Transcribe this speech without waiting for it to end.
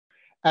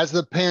As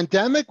the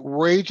pandemic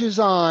rages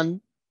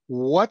on,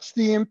 what's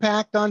the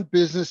impact on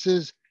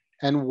businesses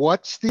and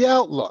what's the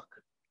outlook?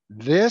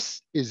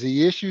 This is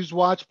the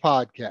IssuesWatch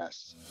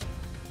podcast.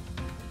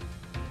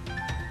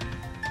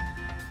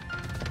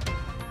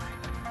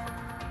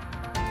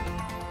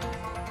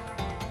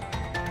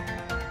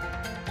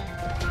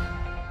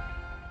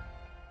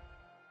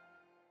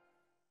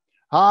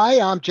 Hi,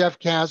 I'm Jeff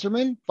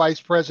Kazerman,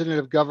 Vice President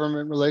of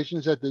Government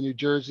Relations at the New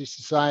Jersey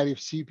Society of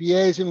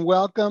CPAs, and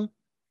welcome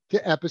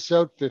to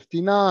episode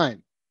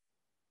 59.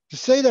 To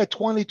say that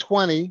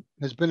 2020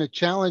 has been a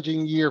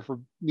challenging year for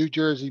New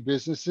Jersey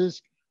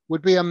businesses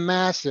would be a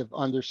massive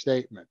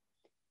understatement.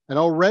 An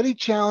already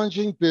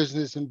challenging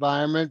business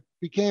environment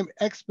became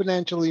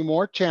exponentially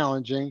more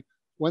challenging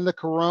when the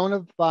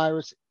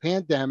coronavirus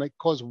pandemic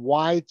caused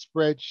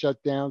widespread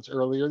shutdowns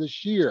earlier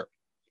this year.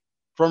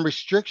 From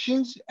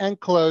restrictions and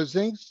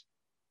closings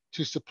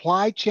to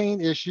supply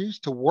chain issues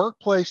to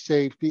workplace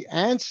safety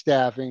and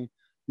staffing,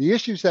 the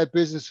issues that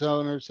business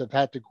owners have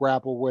had to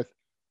grapple with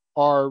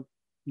are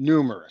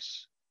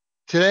numerous.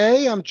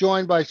 Today, I'm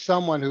joined by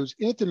someone who's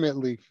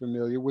intimately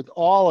familiar with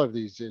all of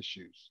these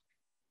issues,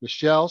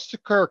 Michele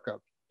Siekerka,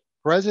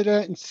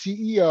 President and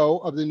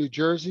CEO of the New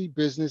Jersey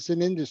Business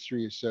and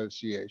Industry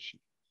Association,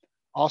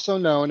 also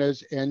known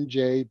as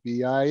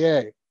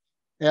NJCPA,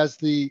 as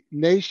the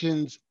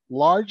nation's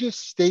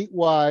largest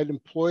statewide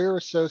employer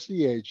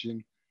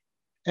association.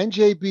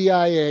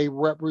 NJCPA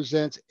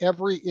represents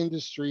every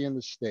industry in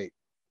the state,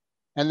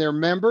 and their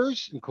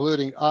members,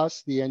 including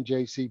us, the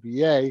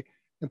NJCPA,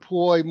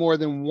 employ more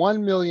than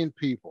 1 million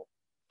people.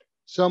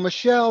 So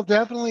Michele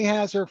definitely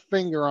has her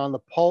finger on the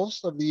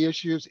pulse of the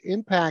issues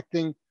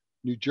impacting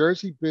New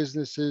Jersey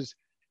businesses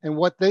and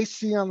what they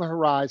see on the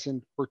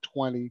horizon for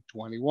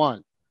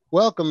 2021.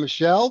 Welcome,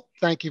 Michele.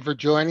 Thank you for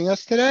joining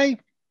us today.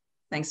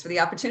 Thanks for the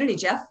opportunity,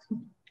 Jeff.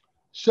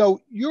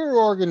 So your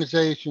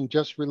organization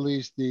just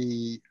released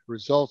the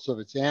results of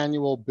its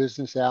annual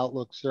Business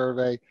Outlook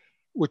survey,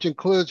 which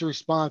includes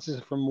responses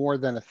from more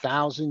than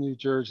 1,000 New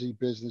Jersey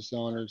business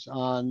owners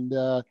on,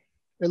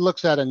 it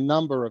looks at a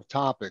number of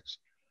topics.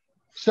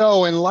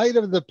 So in light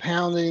of the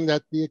pounding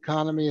that the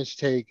economy has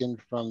taken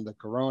from the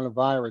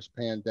coronavirus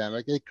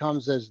pandemic, it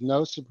comes as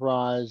no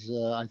surprise,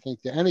 I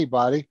think, to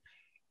anybody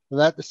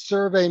that the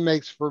survey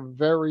makes for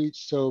very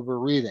sober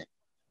reading.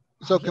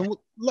 So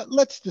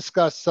let's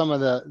discuss some of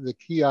the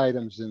key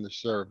items in the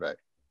survey.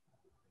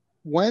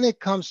 When it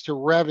comes to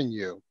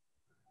revenue,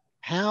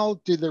 how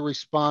have the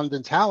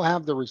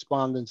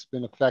respondents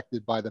been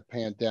affected by the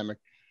pandemic,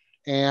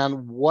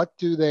 and what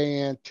do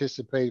they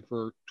anticipate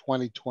for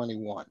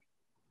 2021?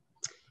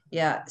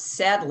 Yeah,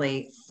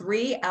 sadly,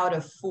 three out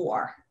of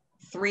four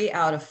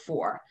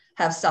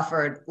have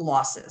suffered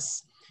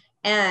losses.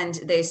 And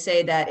they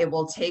say that it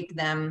will take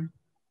them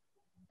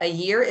a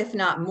year, if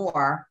not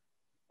more,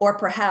 or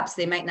perhaps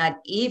they might not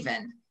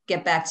even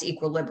get back to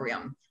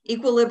equilibrium.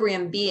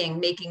 Equilibrium being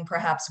making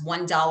perhaps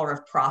 $1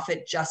 of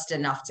profit, just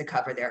enough to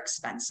cover their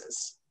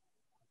expenses.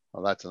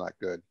 Well, that's not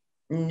good.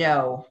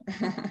 No.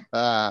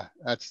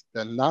 That's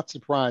not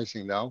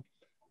surprising, though.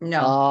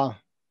 No.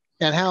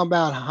 And how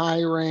about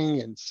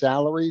hiring and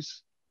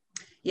salaries?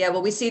 Yeah,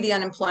 well, we see the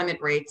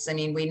unemployment rates. I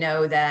mean, we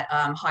know that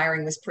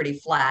hiring was pretty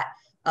flat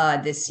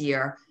this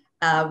year.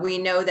 We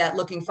know that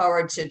looking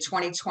forward to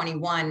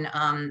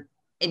 2021,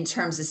 in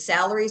terms of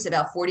salaries,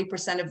 about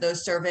 40% of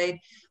those surveyed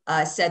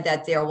said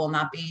that there will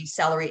not be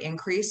salary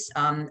increase.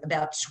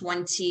 About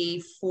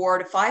 24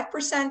 to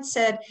 5%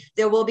 said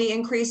there will be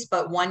increase,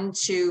 but 1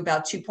 to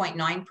about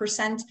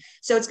 2.9%.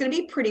 So it's going to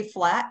be pretty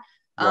flat.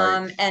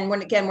 Right. And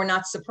we're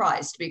not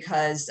surprised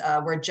because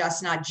we're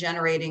just not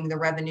generating the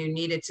revenue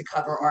needed to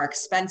cover our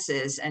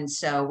expenses. And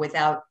so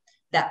without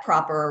that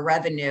proper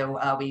revenue,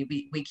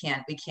 we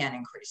can't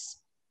increase.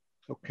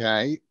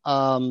 Okay.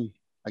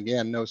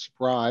 Again, no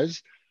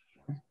surprise.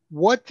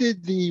 What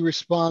did the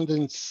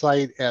respondents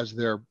cite as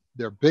their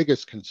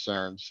biggest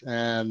concerns,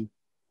 and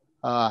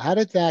how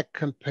did that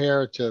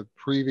compare to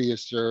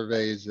previous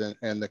surveys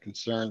and the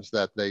concerns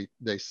that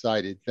they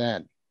cited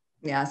then?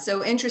 Yeah,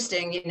 so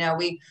interesting. You know,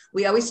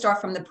 we always start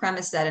from the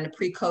premise that in a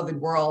pre-COVID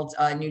world,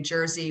 New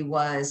Jersey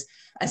was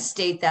a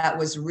state that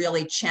was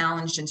really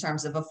challenged in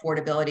terms of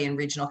affordability and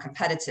regional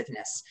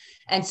competitiveness.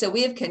 And so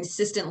we have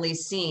consistently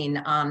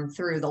seen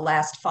through the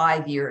last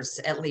 5 years,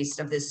 at least,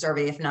 of this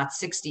survey, if not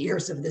 60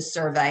 years of this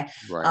survey,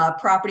 right.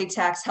 Property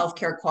tax,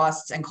 healthcare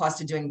costs, and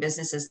cost of doing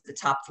business as the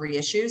top 3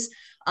 issues.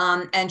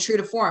 And true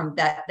to form,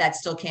 that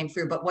still came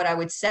through. But what I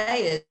would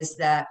say is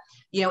that,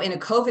 you know, in a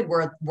COVID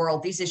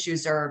world, these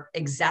issues are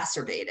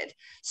exacerbated.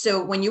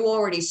 So when you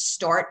already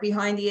start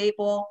behind the 8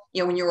 ball,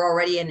 you know, when you're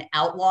already an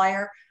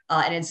outlier,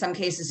 and in some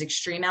cases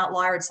extreme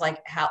outlier, it's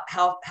like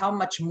how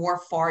much more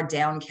far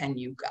down can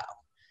you go?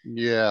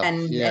 Yeah.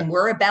 And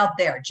we're about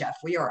there, Jeff.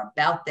 We are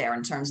about there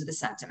in terms of the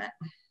sentiment.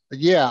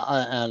 Yeah,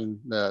 and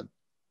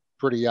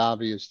pretty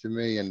obvious to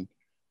me. And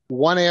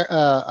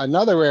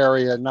another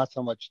area, not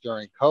so much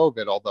during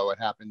COVID, although it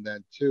happened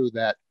then too,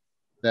 that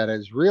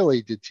has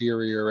really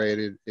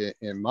deteriorated,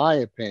 in my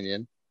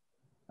opinion,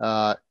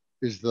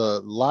 is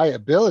the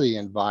liability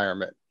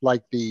environment.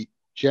 like the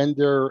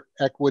gender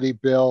equity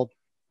bill,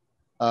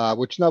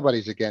 which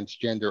nobody's against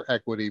gender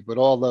equity, but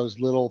all those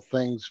little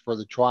things for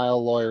the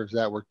trial lawyers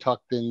that were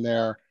tucked in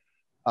there.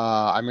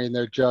 I mean,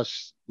 they're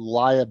just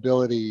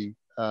liability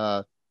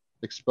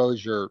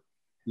exposure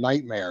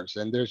nightmares.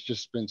 And there's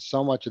just been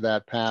so much of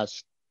that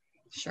passed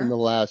in the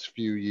last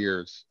few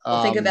years.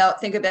 Well, think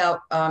about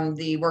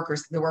the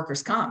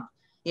workers' comp.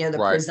 You know, the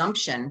right.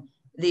 presumption,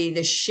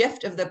 the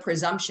shift of the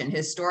presumption.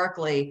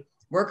 Historically,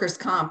 workers'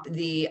 comp,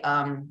 the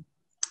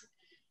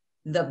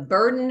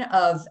burden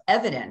of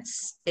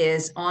evidence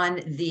is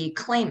on the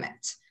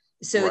claimant.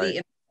 So right.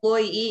 the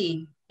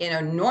employee in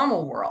a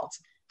normal world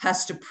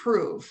has to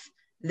prove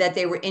that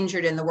they were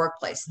injured in the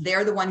workplace.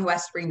 They're the one who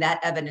has to bring that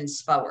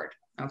evidence forward.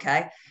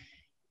 Okay.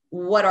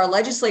 What our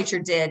legislature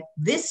did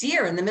this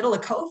year in the middle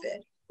of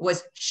COVID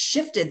was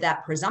shifted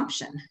that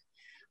presumption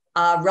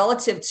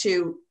relative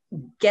to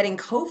getting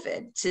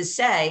COVID, to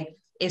say,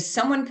 if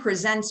someone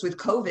presents with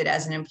COVID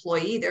as an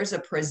employee, there's a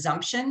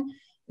presumption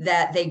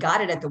that they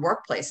got it at the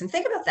workplace. And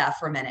think about that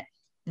for a minute.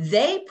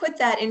 They put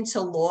that into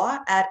law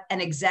at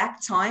an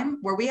exact time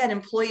where we had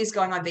employees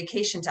going on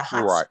vacation to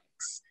hot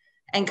springs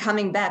and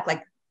coming back.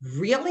 Like,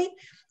 really?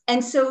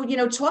 And so, you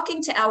know,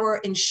 talking to our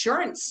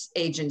insurance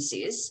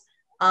agencies,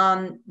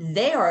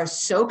 they are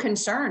so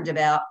concerned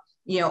about,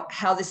 you know,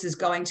 how this is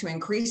going to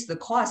increase the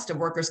cost of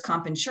workers'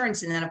 comp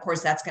insurance. And then, of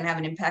course, that's going to have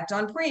an impact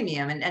on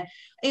premium. And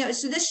you know,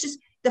 so this just,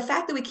 the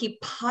fact that we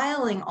keep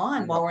piling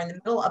on while we're in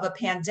the middle of a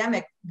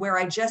pandemic, where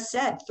I just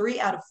said 3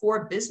 out of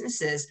 4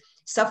 businesses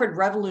suffered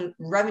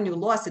revenue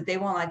loss that they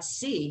will not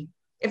see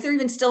if they're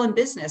even still in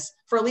business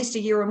for at least a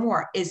year or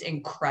more, is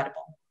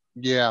incredible.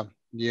 Yeah.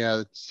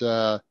 It's,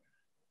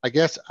 I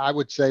guess I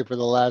would say for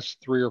the last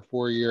 3 or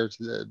 4 years,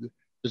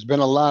 there's been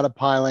a lot of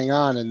piling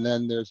on, and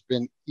then there's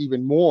been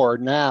even more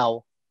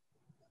now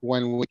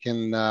when we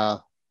can,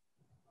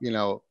 you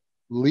know,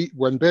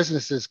 when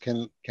businesses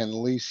can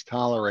least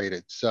tolerate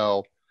it.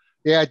 So,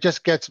 yeah, it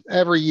just gets,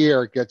 every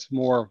year it gets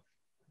more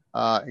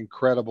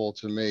incredible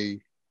to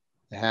me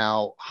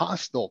how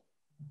hostile,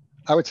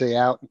 I would say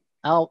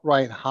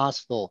outright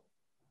hostile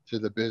to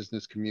the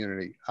business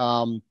community.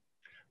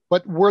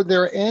 But were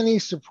there any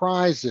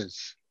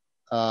surprises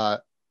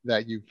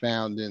that you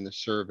found in the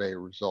survey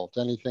results?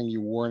 Anything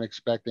you weren't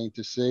expecting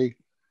to see?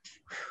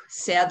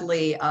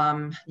 Sadly,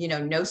 you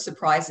know, no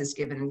surprises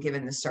given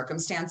the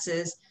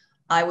circumstances.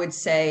 I would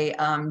say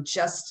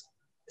just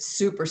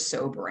super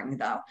sobering,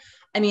 though.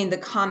 I mean, the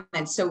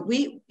comments. So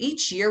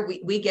each year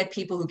we get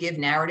people who give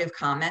narrative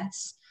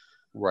comments.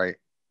 Right.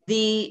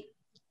 The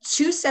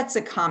 2 sets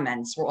of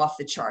comments were off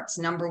the charts.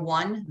 Number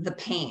one, the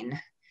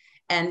pain.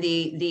 And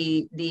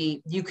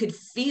you could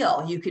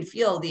feel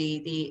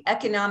the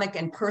economic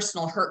and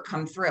personal hurt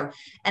come through.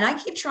 And I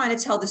keep trying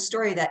to tell the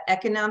story that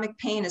economic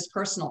pain is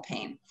personal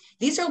pain.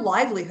 These are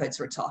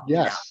livelihoods we're talking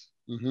about.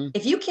 Mm-hmm.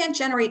 If you can't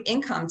generate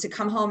income to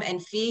come home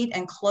and feed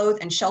and clothe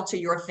and shelter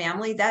your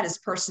family, that is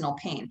personal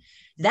pain.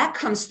 That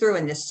comes through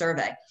in this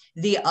survey.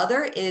 The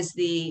other is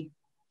the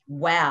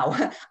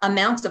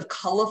amount of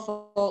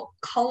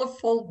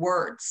colorful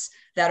words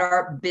that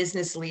our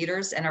business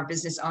leaders and our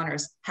business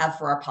owners have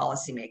for our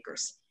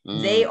policymakers.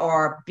 They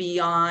are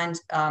beyond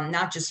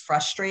not just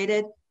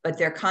frustrated, but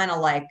they're kind of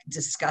like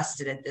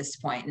disgusted at this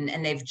point.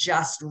 And they've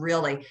just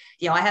really,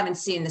 you know, I haven't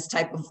seen this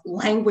type of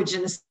language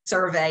in the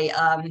survey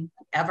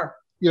ever.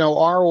 You know,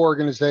 our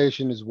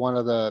organization is one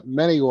of the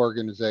many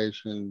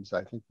organizations,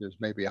 I think there's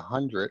maybe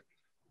 100,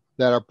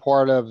 that are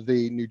part of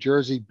the New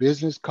Jersey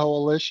Business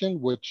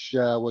Coalition, which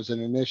was an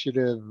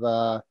initiative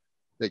that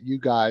you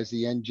guys,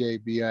 the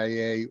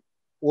NJCPA,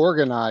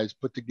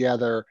 organized, put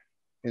together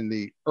in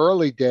the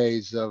early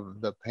days of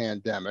the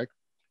pandemic.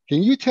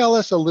 Can you tell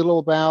us a little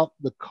about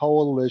the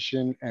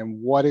coalition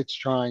and what it's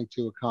trying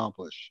to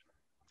accomplish?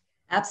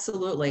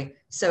 Absolutely.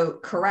 So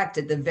correct,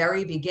 at the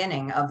very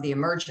beginning of the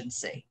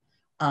emergency,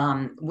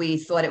 we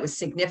thought it was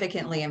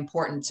significantly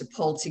important to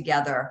pull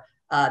together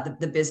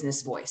the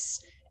business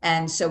voice.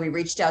 And so we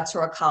reached out to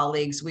our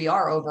colleagues. We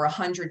are over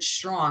 100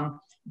 strong,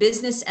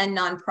 business and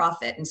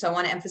nonprofit. And so I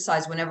want to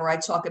emphasize, whenever I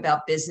talk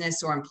about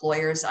business or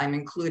employers, I'm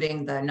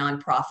including the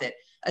nonprofit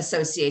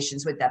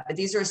associations with that. But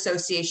these are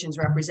associations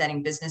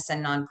representing business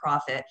and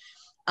nonprofit.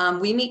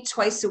 We meet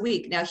twice a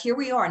week. Now, here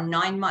we are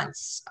 9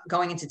 months,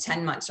 going into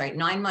 10 months, right?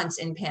 9 months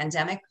in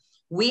pandemic.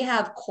 We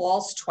have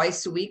calls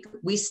twice a week.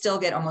 We still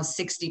get almost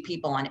 60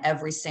 people on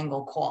every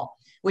single call,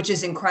 which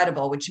is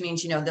incredible, which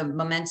means, you know, the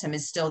momentum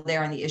is still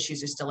there and the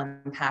issues are still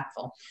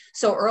impactful.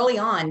 So early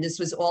on, this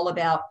was all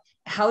about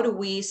how do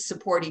we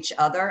support each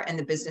other and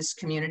the business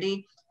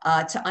community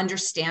to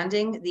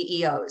understanding the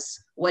EOs,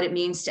 what it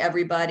means to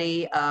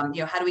everybody.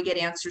 You know, how do we get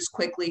answers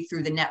quickly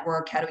through the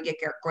network? How do we get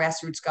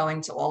grassroots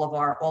going to all of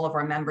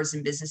our members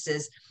and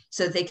businesses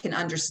so that they can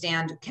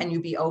understand, can you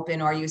be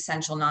open? Are you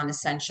essential,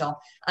 non-essential?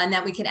 And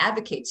that we can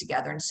advocate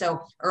together. And so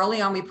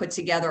early on, we put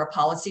together a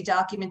policy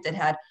document that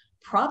had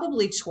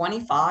probably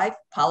 25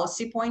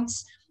 policy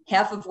points,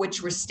 half of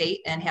which were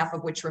state and half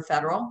of which were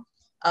federal.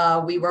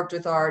 We worked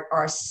with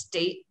our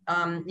state,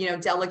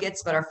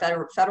 delegates, but our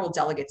federal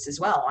delegates as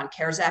well on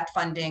CARES Act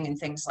funding and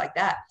things like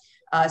that.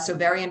 So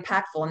very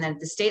impactful. And then at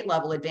the state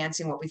level,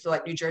 advancing what we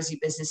thought New Jersey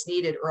business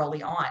needed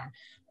early on.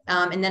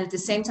 And then at the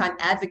same time,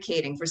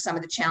 advocating for some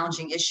of the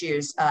challenging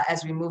issues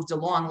as we moved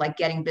along, like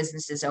getting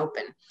businesses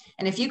open.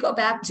 And if you go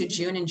back to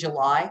June and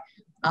July,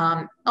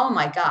 oh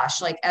my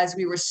gosh, like as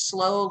we were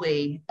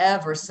slowly,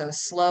 ever so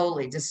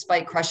slowly,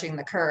 despite crushing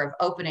the curve,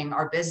 opening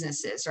our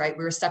businesses, right?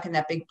 We were stuck in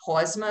that big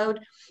pause mode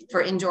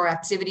for indoor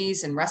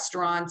activities and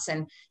restaurants.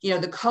 And,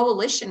 the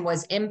coalition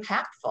was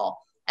impactful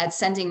at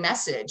sending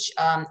message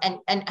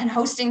and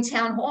hosting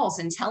town halls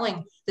and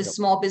telling the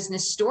small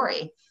business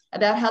story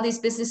about how these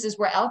businesses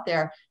were out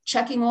there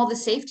checking all the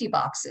safety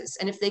boxes.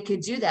 And if they could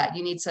do that,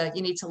 you need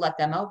to let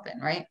them open,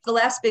 right? The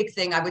last big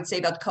thing I would say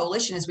about the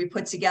coalition is we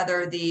put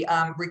together the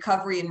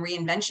recovery and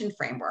reinvention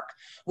framework,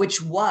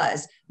 which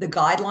was the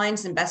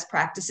guidelines and best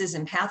practices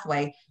and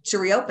pathway to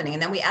reopening.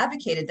 And then we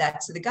advocated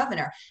that to the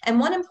governor. And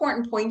one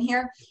important point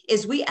here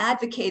is we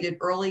advocated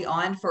early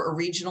on for a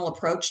regional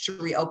approach to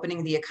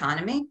reopening the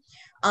economy.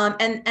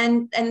 And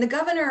the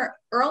governor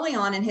early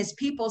on and his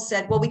people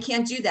said, well, we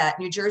can't do that.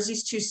 New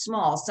Jersey's too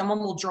small. Someone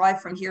will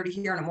drive from here to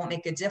here and it won't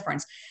make a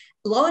difference.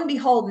 Lo and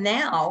behold,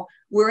 now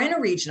we're in a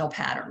regional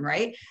pattern,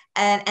 right?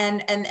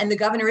 And the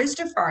governor is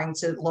deferring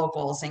to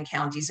locals and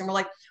counties. And we're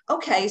like,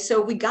 okay,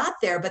 so we got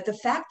there. But the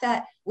fact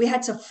that we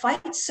had to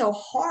fight so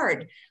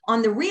hard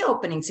on the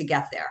reopening to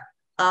get there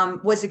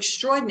was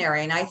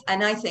extraordinary. And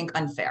I think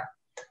unfair.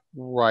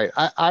 Right.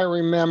 I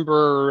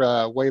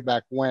remember way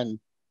back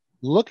when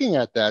looking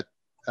at that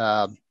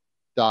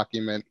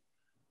document,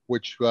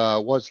 which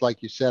was,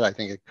 like you said, I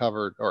think it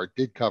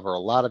did cover a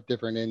lot of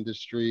different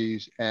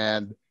industries,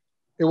 and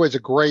it was a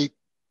great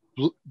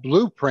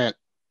blueprint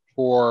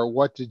for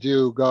what to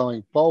do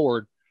going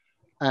forward.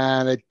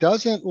 And it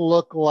doesn't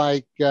look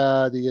like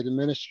the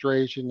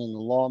administration and the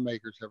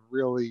lawmakers have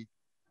really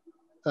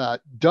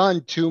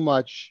done too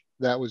much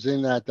that was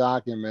in that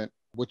document,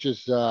 which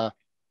is a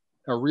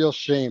real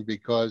shame,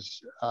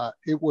 because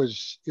it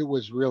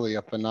was really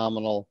a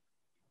phenomenal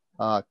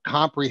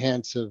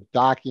comprehensive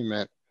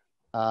document.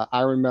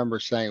 I remember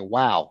saying,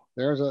 wow,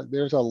 there's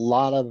a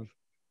lot of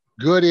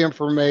good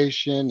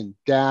information and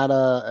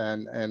data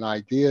and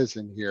ideas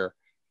in here.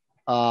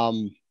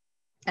 And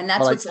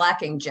that's what's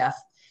lacking, Jeff.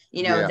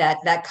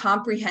 That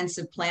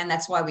comprehensive plan.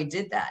 That's why we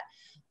did that.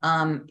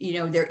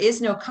 There is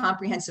no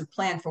comprehensive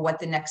plan for what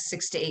the next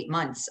 6 to 8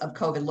 months of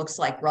COVID looks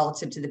like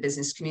relative to the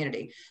business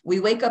community. We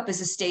wake up as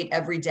a state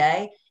every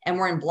day and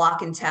we're in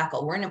block and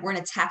tackle. We're in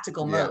a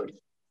tactical mode.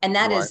 And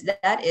that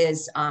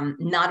is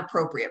not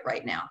appropriate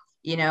right now.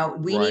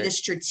 We need a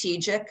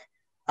strategic,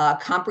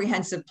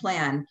 comprehensive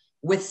plan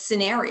with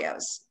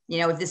scenarios.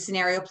 If this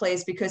scenario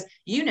plays, because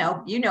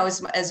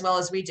as well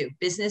as we do,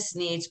 business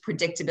needs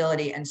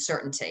predictability and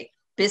certainty.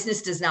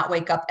 Business does not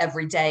wake up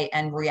every day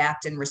and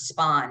react and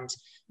respond.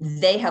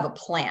 They have a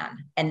plan,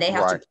 and they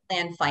have to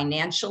plan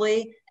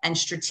financially and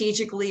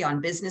strategically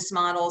on business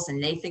models,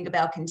 and they think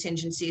about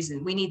contingencies,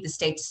 and we need the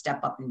state to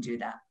step up and do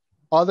that.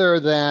 Other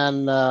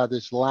than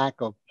this lack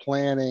of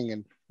planning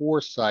and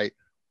foresight,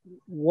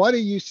 what do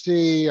you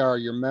see, or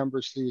your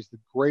members see, as the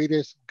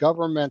greatest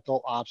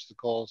governmental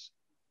obstacles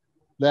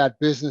that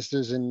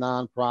businesses and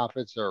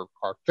nonprofits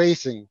are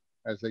facing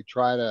as they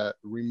try to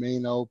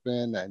remain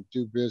open and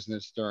do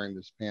business during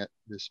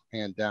this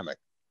pandemic?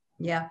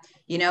 Yeah,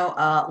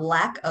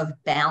 lack of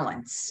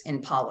balance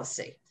in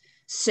policy.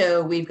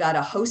 So we've got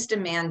a host of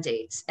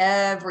mandates.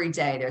 Every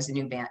day there's a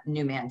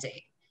new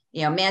mandate.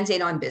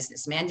 Mandate on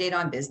business, mandate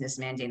on business,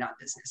 mandate on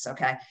business.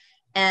 Okay.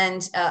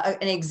 And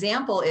an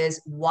example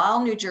is,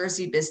 while New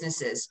Jersey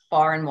businesses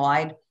far and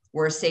wide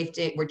we're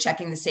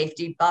checking the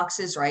safety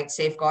boxes, right?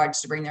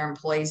 Safeguards to bring their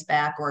employees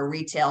back, or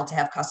retail to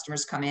have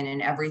customers come in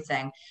and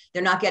everything.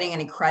 They're not getting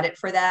any credit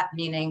for that,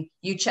 meaning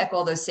you check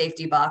all those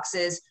safety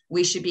boxes,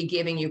 we should be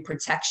giving you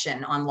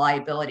protection on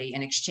liability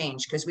in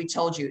exchange, because we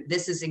told you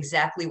this is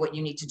exactly what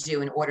you need to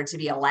do in order to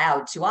be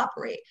allowed to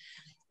operate,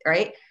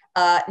 right?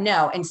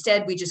 No,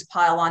 instead we just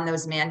pile on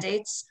those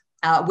mandates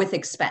with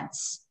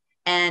expense.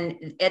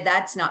 And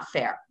that's not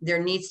fair.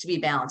 There needs to be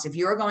balance. If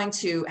you're going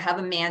to have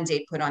a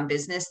mandate put on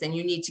business, then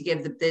you need to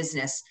give the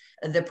business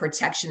the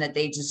protection that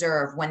they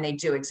deserve when they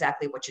do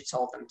exactly what you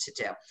told them to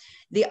do.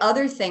 The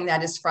other thing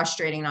that is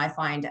frustrating, and I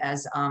find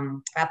as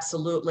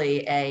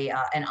absolutely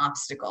an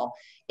obstacle,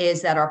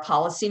 is that our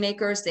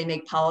policymakers, they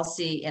make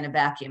policy in a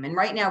vacuum. And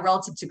right now,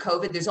 relative to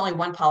COVID, there's only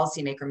one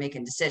policymaker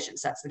making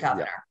decisions. That's the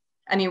governor. Yeah.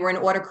 I mean, we're in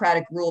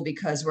autocratic rule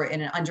because we're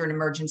under an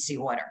emergency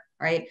order,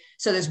 right?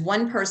 So there's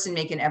one person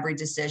making every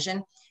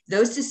decision.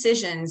 Those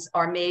decisions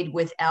are made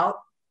without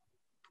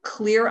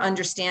clear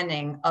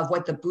understanding of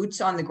what the boots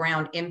on the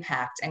ground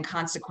impact and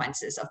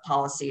consequences of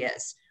policy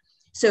is.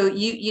 So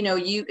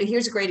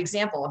here's a great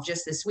example of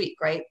just this week,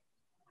 right?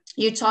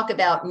 You talk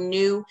about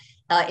new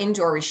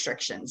indoor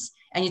restrictions,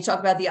 and you talk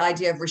about the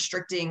idea of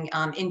restricting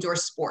indoor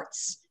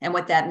sports and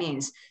what that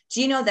means.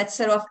 Do you know that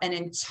set off an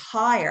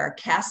entire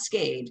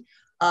cascade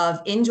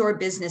of indoor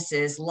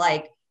businesses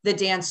like the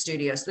dance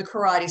studios, the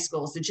karate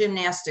schools, the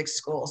gymnastics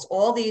schools,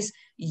 all these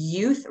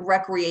youth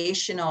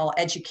recreational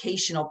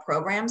educational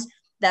programs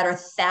that are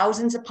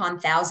thousands upon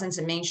thousands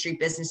of Main Street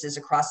businesses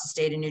across the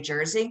state of New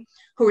Jersey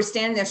who are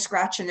standing there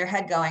scratching their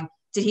head going,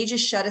 did he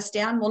just shut us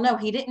down? Well, no,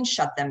 he didn't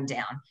shut them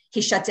down. He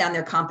shut down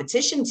their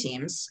competition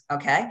teams,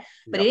 okay?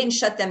 But he didn't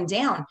shut them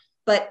down.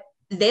 But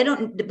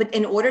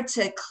in order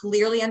to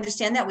clearly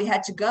understand that, we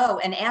had to go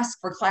and ask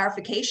for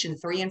clarification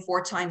 3 and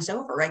 4 times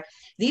over, right?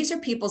 These are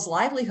people's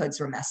livelihoods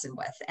we're messing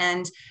with.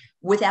 And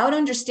without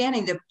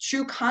understanding the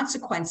true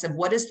consequence of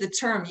what does the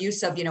term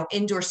use of,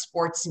 indoor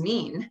sports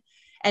mean,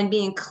 and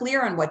being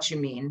clear on what you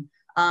mean,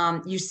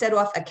 you set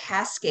off a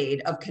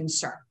cascade of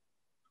concern.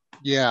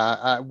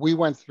 Yeah, we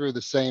went through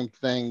the same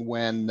thing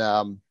when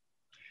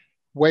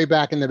way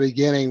back in the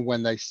beginning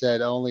when they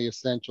said only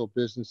essential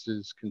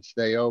businesses can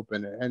stay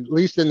open. And at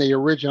least in the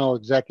original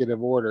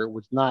executive order, it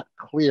was not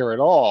clear at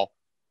all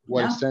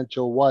what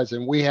essential was.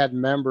 And we had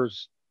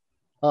members,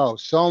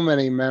 so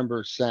many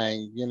members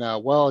saying,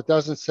 well, it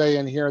doesn't say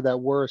in here that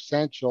we're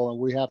essential and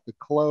we have to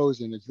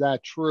close. And is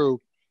that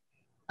true?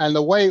 And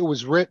the way it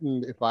was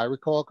written, if I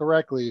recall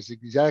correctly, is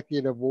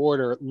executive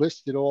order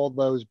listed all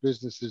those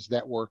businesses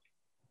that were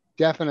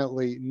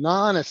definitely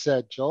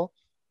non-essential,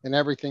 and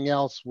everything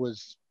else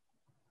was,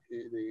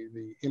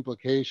 the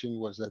implication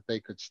was that they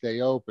could stay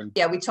open.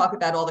 Yeah, we talk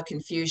about all the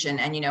confusion,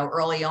 and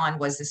early on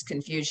was this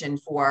confusion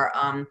for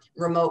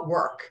remote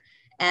work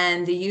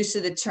and the use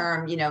of the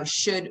term,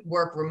 should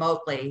work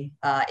remotely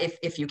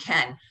if you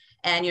can.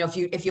 And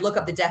if you look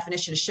up the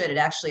definition of should, it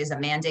actually is a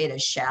mandate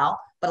as shall,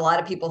 but a lot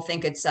of people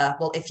think it's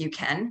well, if you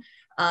can.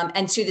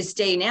 And to this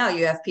day now,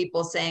 you have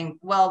people saying,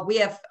 well,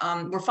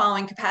 we're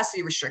following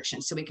capacity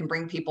restrictions so we can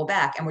bring people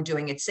back and we're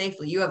doing it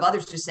safely. You have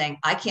others who are saying,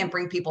 I can't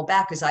bring people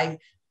back because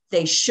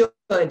they should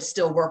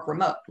still work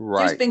remote.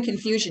 Right. There's been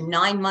confusion,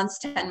 9 months,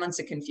 10 months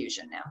of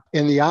confusion now.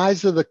 In the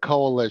eyes of the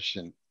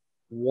coalition,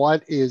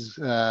 what is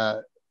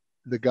the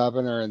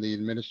governor and the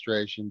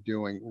administration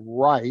doing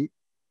right?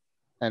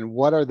 And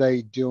what are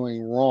they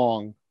doing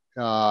wrong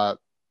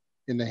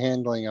in the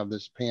handling of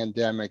this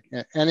pandemic,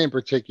 and in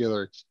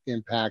particular, its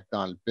impact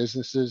on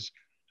businesses?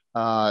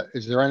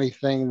 Is there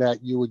anything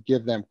that you would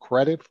give them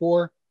credit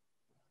for?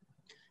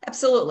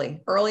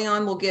 Absolutely. Early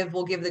on, we'll give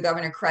the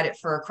governor credit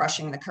for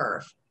crushing the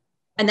curve.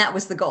 And that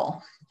was the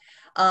goal.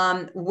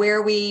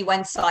 Where we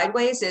went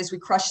sideways is we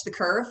crushed the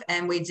curve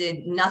and we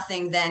did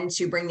nothing then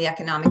to bring the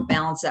economic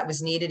balance that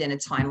was needed in a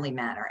timely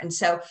manner. And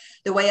so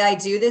the way I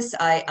do this,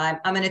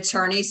 I'm an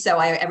attorney, so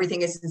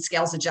everything is in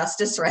scales of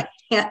justice, right?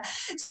 Yeah.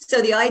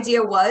 So the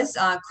idea was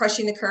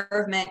crushing the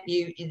curve meant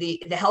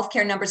the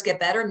healthcare numbers get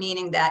better,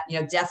 meaning that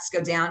deaths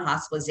go down,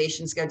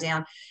 hospitalizations go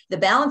down. The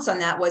balance on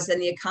that was then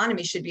the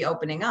economy should be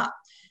opening up.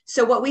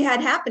 So what we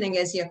had happening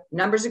is,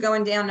 numbers are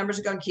going down, numbers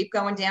are going to keep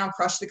going down,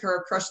 crush the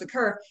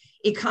curve.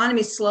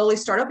 Economies slowly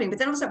start opening. But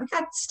then all of a sudden we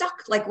got stuck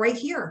like right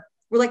here.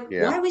 We're like,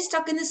 why are we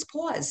stuck in this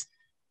pause?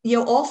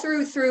 All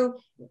through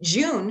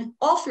June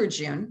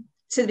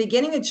to the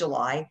beginning of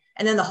July.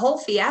 And then the whole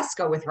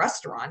fiasco with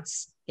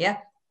restaurants. Yeah.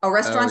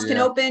 Restaurants can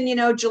open,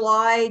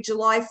 July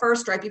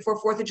 1st, right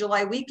before 4th of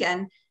July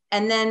weekend.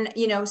 And then,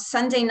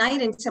 Sunday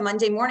night into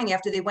Monday morning,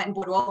 after they went and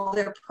bought all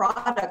their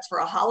products for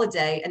a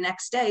holiday, the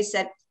next day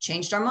said,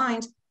 changed our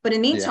mind. But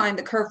in the meantime,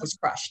 the curve was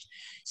crushed.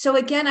 So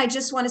again, I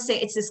just want to say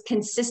it's this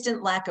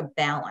consistent lack of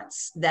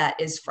balance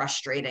that is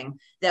frustrating,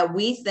 that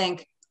we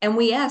think, and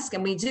we ask,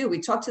 and we do, we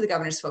talk to the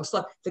governor's folks.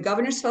 Look, the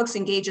governor's folks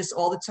engage us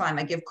all the time.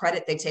 I give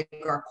credit. They take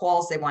our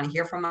calls. They want to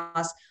hear from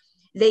us.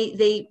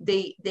 They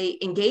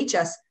engage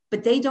us,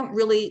 but they don't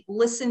really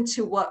listen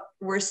to what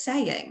we're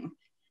saying.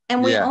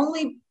 And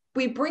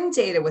we bring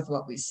data with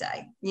what we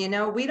say. We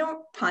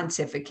don't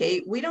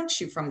pontificate. We don't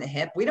shoot from the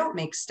hip. We don't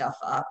make stuff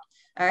up.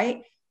 All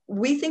right.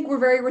 We think we're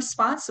very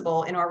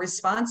responsible in our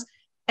response.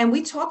 And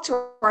we talk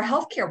to our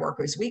healthcare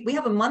workers. We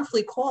have a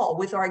monthly call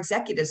with our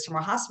executives from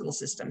our hospital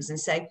systems and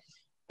say,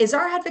 is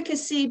our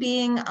advocacy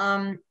being,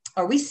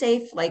 are we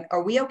safe? Like,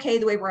 are we okay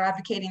the way we're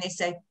advocating? They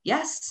say,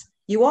 yes,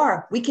 you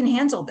are. We can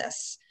handle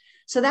this.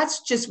 So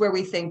that's just where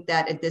we think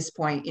that at this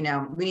point,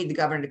 we need the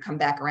governor to come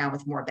back around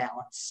with more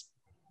balance.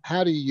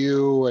 How do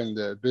you and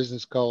the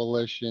business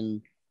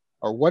coalition,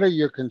 or what are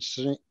your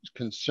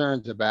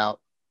concerns about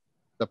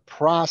the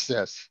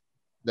process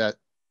that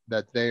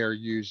they are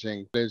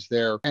using? Is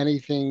there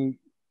anything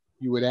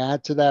you would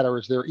add to that, or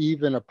is there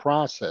even a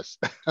process?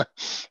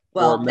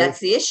 Well, that's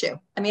the issue.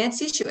 I mean, it's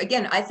the issue.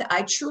 Again,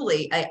 I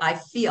truly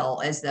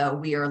feel as though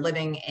we are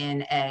living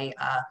in a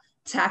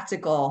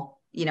tactical,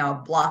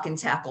 block and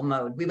tackle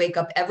mode. We wake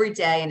up every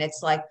day and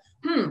it's like,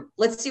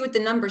 let's see what the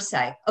numbers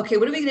say. Okay,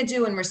 what are we going to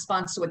do in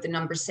response to what the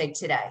numbers say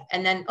today?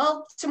 And then,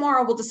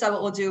 tomorrow we'll decide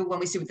what we'll do when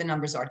we see what the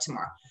numbers are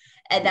tomorrow.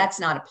 And that's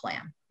not a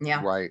plan.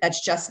 Yeah, right.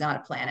 That's just not a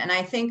plan. And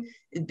I think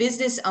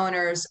business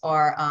owners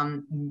are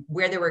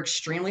where they were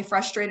extremely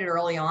frustrated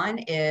early on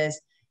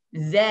is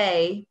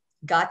they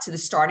got to the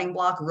starting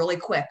block really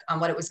quick on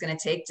what it was going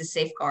to take to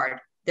safeguard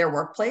their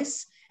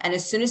workplace. And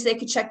as soon as they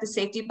could check the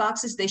safety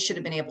boxes, they should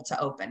have been able to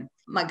open.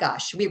 My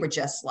gosh, we were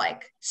just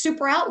like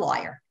super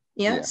outlier.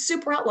 Yeah.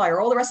 Super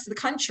outlier. All the rest of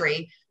the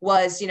country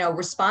was,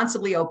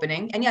 responsibly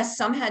opening. And yes,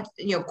 some had,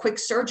 quick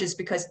surges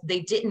because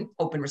they didn't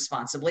open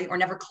responsibly or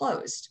never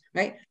closed,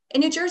 right?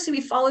 In New Jersey,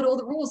 we followed all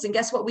the rules. And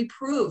guess what? We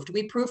proved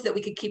that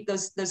we could keep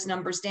those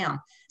numbers down.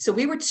 So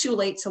we were too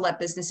late to let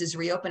businesses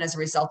reopen. As a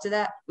result of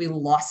that, we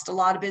lost a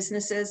lot of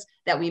businesses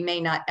that we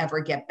may not ever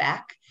get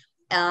back.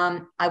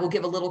 I will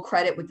give a little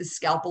credit with the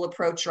scalpel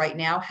approach right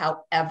now.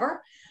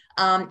 However,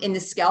 in the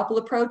scalpel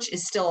approach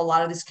is still a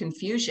lot of this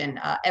confusion.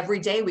 Every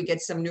day we get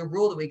some new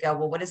rule that we go,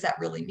 well, what does that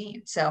really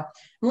mean? So I'm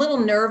a little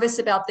nervous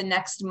about the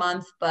next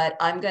month, but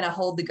I'm going to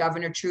hold the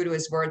governor true to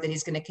his word that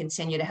he's going to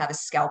continue to have a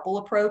scalpel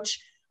approach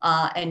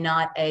and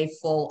not a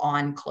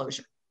full-on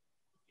closure.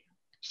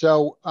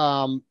 So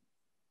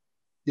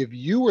if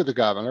you were the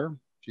governor,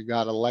 if you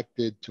got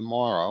elected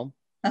tomorrow,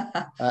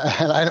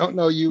 and I don't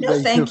know you, no,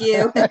 thank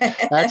you.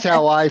 That's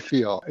how I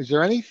feel. Is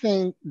there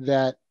anything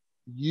that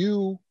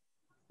you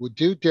would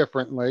do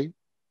differently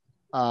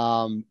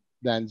than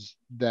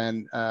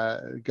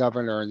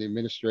governor and the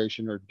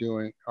administration are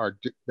doing,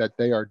 that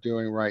they are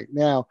doing right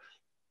now?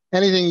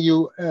 Anything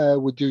you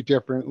would do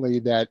differently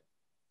that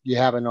you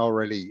haven't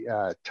already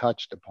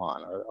touched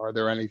upon? Are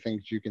there any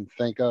things you can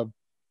think of?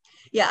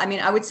 Yeah, I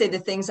mean, I would say the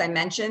things I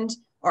mentioned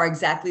are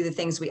exactly the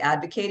things we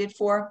advocated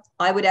for.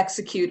 I would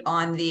execute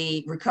on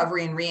the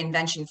recovery and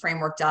reinvention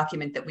framework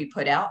document that we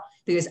put out,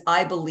 because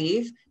I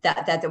believe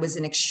that there was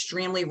an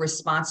extremely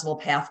responsible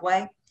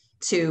pathway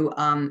to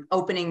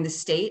opening the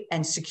state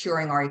and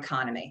securing our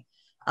economy.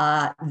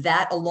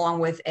 That, along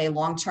with a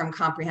long-term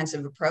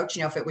comprehensive approach,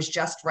 if it was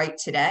just right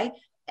today,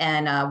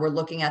 and we're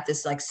looking at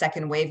this like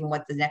second wave and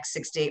what the next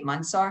 6 to 8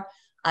 months are,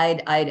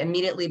 I'd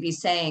immediately be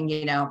saying,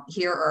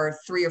 here are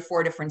 3 or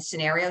 4 different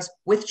scenarios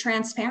with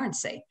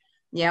transparency.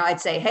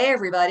 I'd say, hey,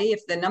 everybody,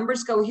 if the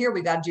numbers go here,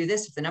 we got to do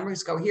this. If the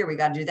numbers go here, we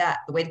got to do that.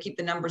 The way to keep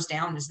the numbers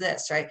down is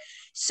this, right?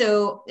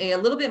 So a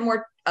little bit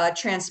more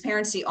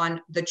transparency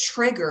on the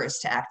triggers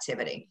to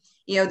activity.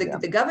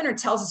 The governor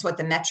tells us what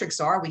the metrics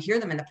are. We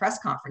hear them in the press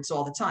conference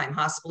all the time: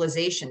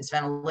 hospitalizations,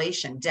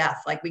 ventilation,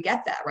 death. Like, we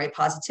get that, right?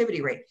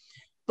 Positivity rate.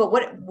 But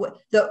what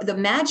the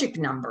magic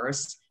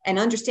numbers and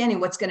understanding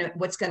what's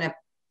gonna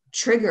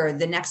trigger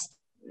the next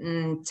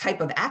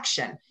type of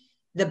action,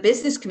 the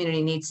business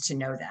community needs to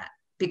know that,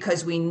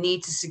 because we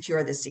need to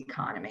secure this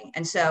economy.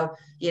 And so,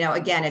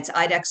 again,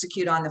 I'd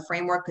execute on the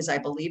framework because I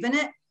believe in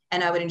it,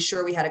 and I would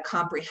ensure we had a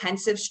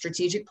comprehensive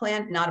strategic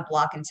plan, not a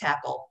block and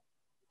tackle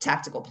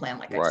tactical plan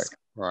like I discussed.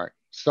 Right.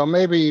 So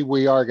maybe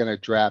we are going to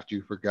draft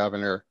you for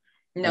governor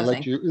and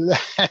let you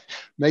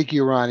make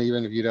you run,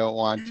 even if you don't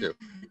want to.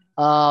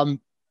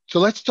 So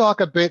let's talk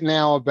a bit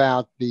now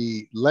about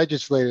the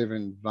legislative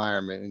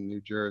environment in New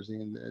Jersey,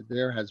 and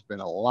there has been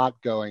a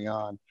lot going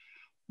on.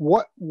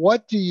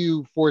 What do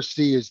you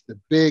foresee as the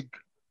big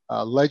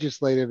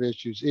legislative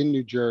issues in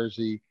New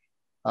Jersey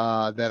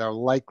that are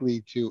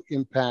likely to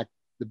impact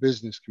the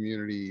business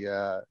community, in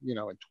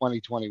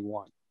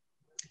 2021?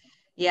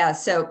 Yeah.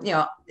 So,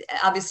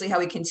 obviously how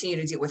we continue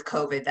to deal with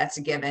COVID, that's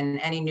a given.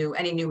 Any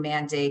new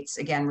mandates,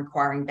 again,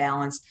 requiring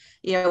balance,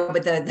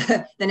 but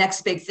the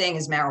next big thing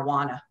is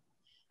marijuana.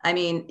 I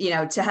mean,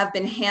 to have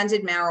been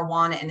handed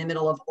marijuana in the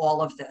middle of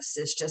all of this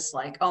is just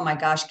like, oh my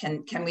gosh,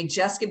 can we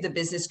just give the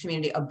business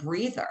community a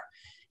breather?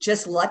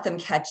 Just let them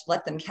catch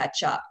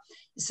up.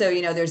 So,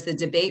 there's the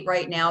debate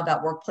right now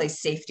about workplace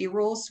safety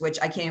rules, which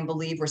I can't even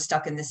believe we're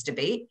stuck in this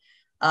debate.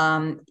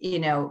 The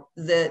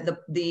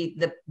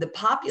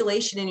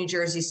population in New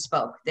Jersey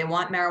spoke. They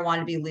want marijuana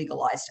to be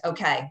legalized.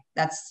 Okay,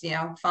 that's,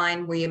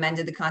 fine. We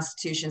amended the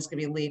Constitution. It's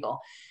going to be legal.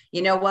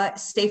 You know what?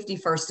 Safety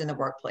first in the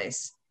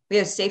workplace. We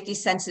have safety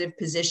sensitive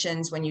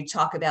positions when you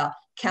talk about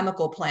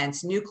chemical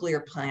plants, nuclear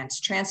plants,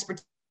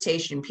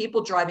 transportation,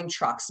 people driving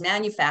trucks,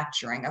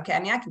 manufacturing. Okay, I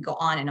mean, I could go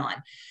on and on.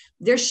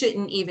 There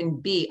shouldn't even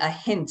be a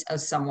hint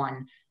of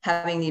someone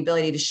having the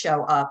ability to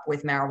show up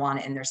with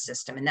marijuana in their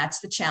system. And that's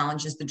the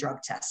challenge, is the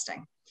drug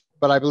testing.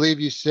 But I believe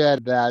you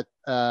said that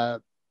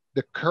the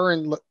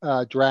current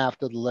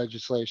draft of the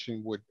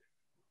legislation would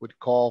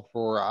call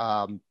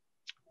for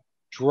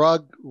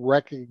drug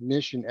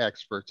recognition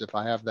experts, if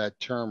I have that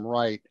term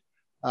right,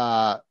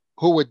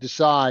 who would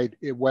decide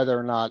whether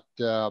or not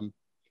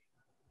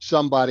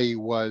somebody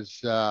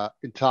was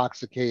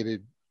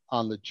intoxicated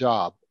on the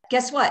job.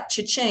 Guess what?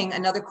 Cha-ching,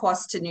 another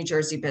cost to New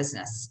Jersey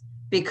business,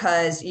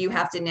 because you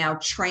have to now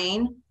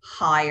train,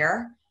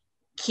 hire,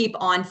 keep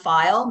on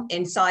file,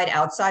 inside,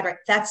 outside, right?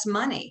 That's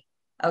money.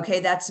 Okay,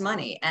 that's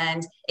money.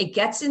 And it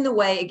gets in the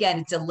way, again,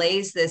 it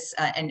delays this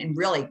and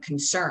really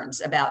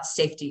concerns about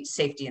safety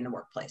in the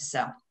workplace.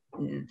 So,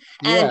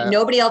 and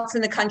nobody else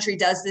in the country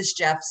does this,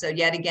 Jeff. So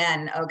yet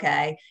again,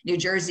 okay, New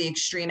Jersey,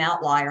 extreme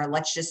outlier.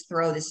 Let's just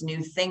throw this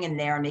new thing in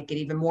there and make it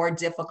even more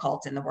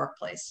difficult in the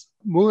workplace.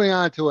 Moving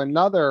on to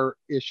another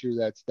issue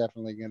that's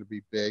definitely going to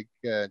be big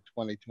in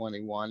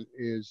 2021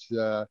 is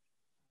the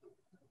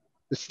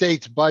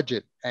state's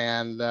budget.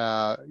 And,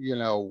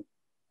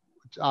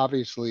 it's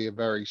obviously a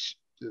very,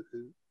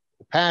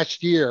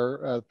 past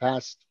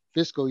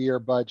fiscal year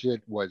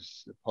budget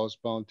was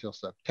postponed till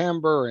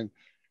September. And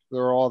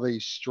there are all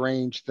these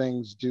strange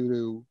things due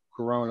to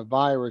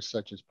coronavirus,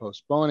 such as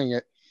postponing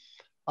it.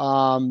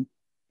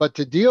 But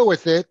to deal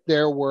with it,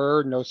 there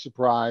were, no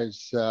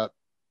surprise,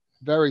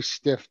 very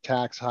stiff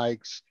tax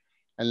hikes.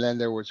 And then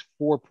there was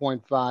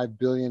 $4.5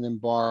 billion in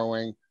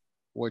borrowing,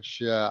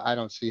 which I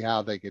don't see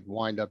how they could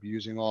wind up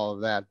using all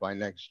of that by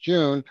next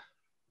June.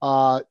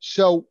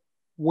 So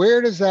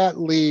where does that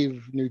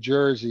leave New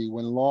Jersey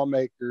when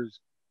lawmakers,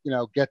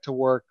 get to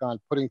work on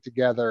putting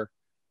together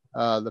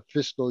the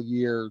fiscal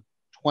year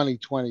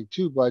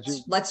 2022 budget?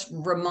 Let's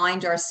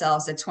remind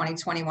ourselves that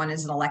 2021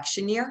 is an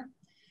election year,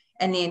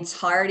 and the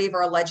entirety of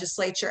our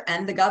legislature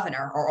and the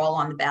governor are all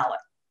on the ballot.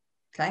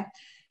 Okay.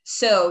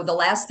 So the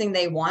last thing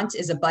they want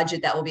is a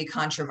budget that will be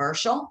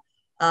controversial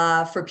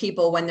for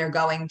people when they're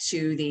going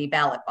to the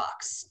ballot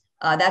box.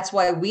 That's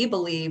why we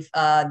believe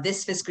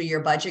this fiscal year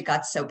budget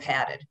got so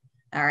padded.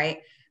 All right.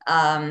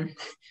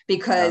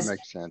 Because that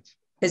makes sense.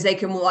 Because they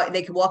can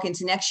walk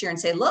into next year and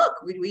say, look,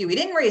 we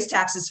didn't raise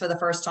taxes for the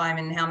first time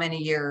in how many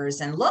years,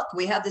 and look,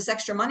 we have this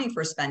extra money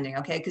for spending.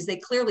 Okay, because they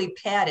clearly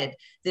padded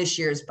this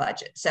year's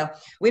budget. So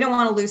we don't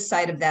want to lose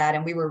sight of that,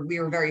 and we were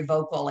very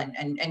vocal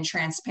and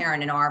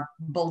transparent in our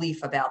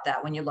belief about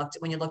that when you looked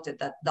at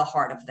the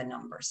heart of the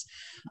numbers.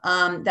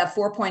 That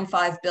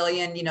 $4.5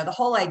 billion, the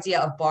whole idea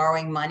of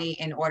borrowing money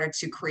in order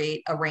to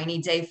create a rainy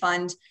day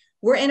fund.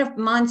 We're in a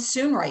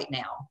monsoon right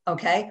now,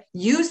 okay?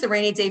 Use the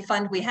rainy day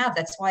fund we have.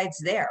 That's why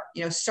it's there.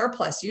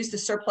 Surplus, use the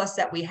surplus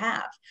that we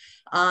have.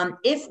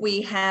 If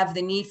we have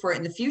the need for it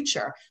in the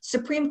future,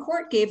 Supreme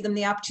Court gave them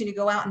the opportunity to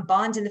go out and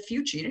bond in the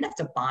future. You didn't have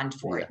to bond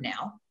for it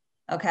now,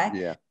 okay?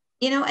 Yeah.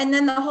 And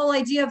then the whole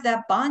idea of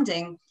that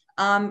bonding,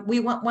 we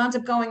wound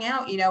up going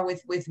out,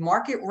 with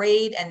market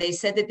rate, and they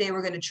said that they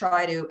were going to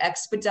try to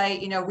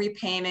expedite,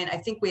 repayment. I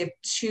think we have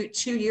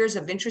two years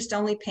of interest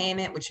only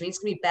payment, which means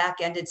to be back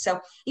ended. So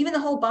even the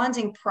whole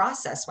bonding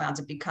process wound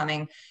up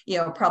becoming,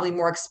 probably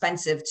more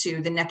expensive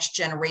to the next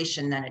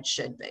generation than it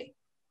should be.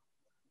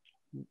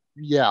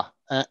 Yeah.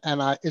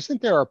 And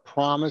isn't there a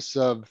promise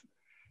of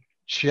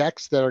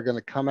checks that are going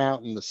to come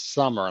out in the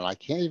summer? And I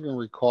can't even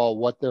recall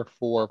what they're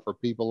for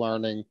people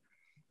earning,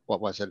 what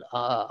was it,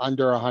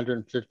 under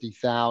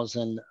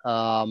 150,000,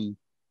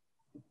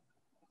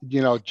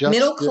 just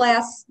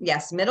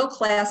middle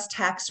class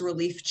tax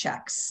relief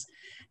checks.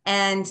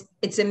 And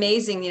it's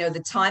amazing,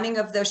 the timing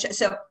of those.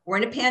 So we're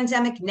in a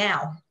pandemic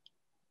now.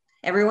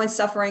 Everyone's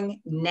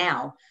suffering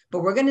now,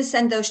 but we're going to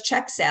send those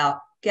checks out.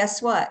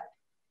 Guess what?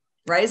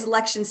 Right as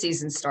election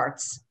season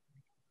starts.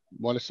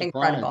 What a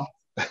surprise. Incredible.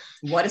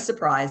 What a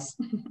surprise.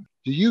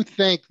 Do you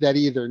think that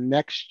either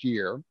next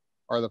year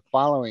or the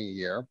following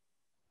year,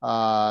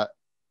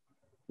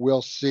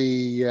 we'll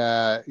see,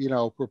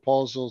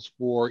 proposals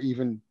for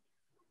even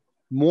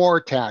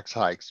more tax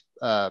hikes,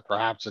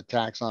 perhaps a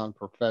tax on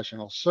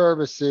professional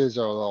services,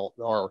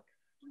 or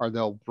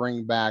they'll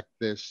bring back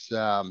this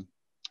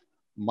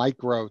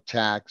micro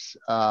tax?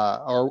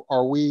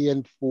 Are we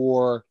in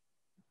for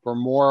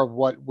more of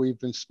what we've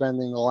been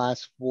spending the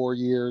last 4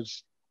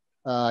 years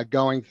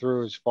going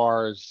through as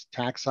far as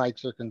tax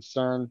hikes are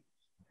concerned?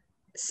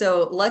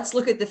 So let's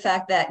look at the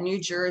fact that New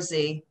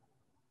Jersey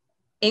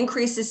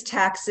increases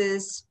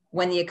taxes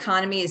when the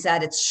economy is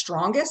at its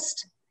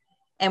strongest,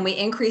 and we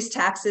increase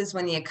taxes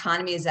when the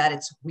economy is at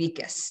its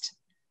weakest.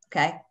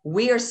 Okay.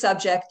 We are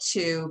subject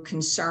to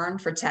concern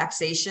for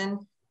taxation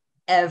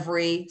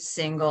every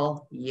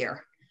single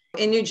year.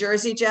 In New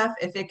Jersey, Jeff,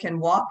 if it can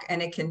walk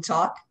and it can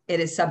talk, it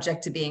is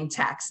subject to being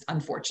taxed,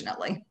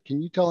 unfortunately.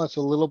 Can you tell us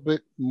a little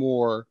bit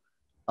more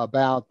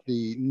about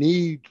the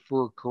need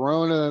for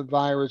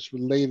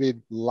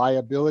coronavirus-related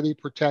liability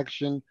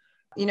protection?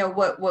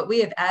 What we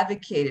have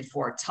advocated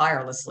for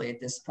tirelessly at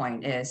this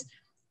point is,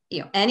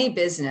 any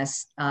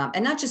business,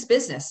 and not just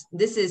business,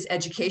 this is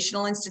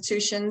educational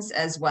institutions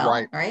as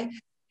well, right?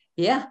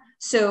 Yeah.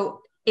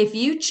 So if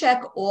you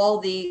check all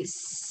the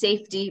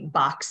safety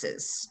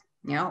boxes,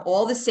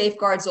 all the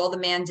safeguards, all the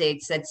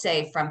mandates that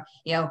say from,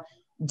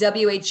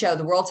 WHO,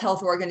 the World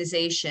Health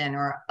Organization,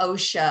 or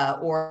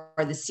OSHA, or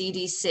the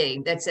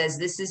CDC, that says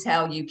this is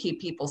how you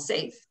keep people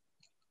safe.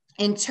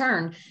 In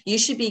turn, you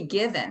should be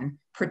given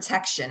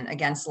protection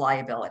against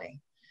liability.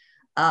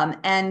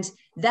 And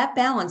that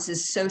balance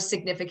is so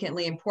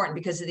significantly important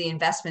because of the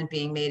investment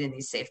being made in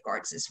these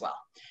safeguards as well.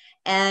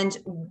 And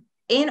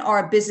in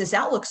our business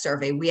outlook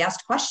survey, we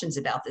asked questions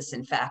about this,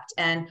 in fact,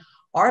 and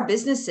our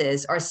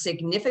businesses are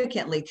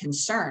significantly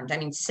concerned.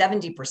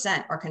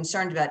 70% are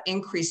concerned about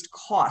increased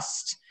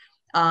cost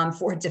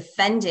for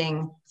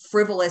defending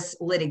frivolous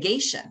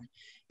litigation,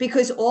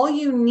 because all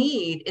you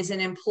need is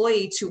an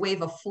employee to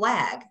wave a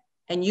flag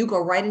and you go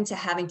right into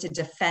having to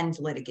defend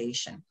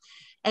litigation.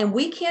 And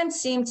we can't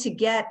seem to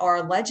get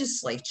our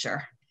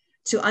legislature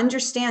to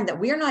understand that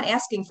we are not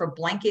asking for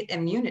blanket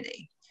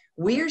immunity.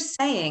 We're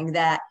saying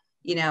that,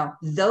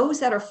 those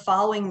that are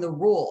following the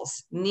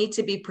rules need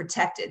to be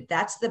protected.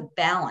 That's the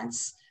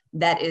balance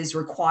that is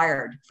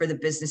required for the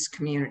business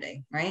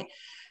community, right?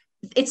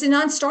 It's a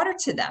non-starter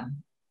to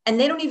them. And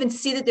they don't even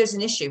see that there's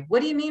an issue.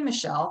 What do you mean,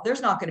 Michele?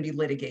 There's not going to be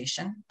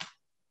litigation.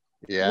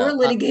 Yeah. We're a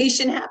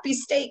litigation happy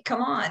state.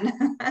 Come on.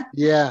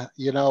 Yeah.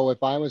 You know,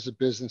 if I was a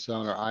business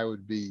owner, I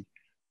would be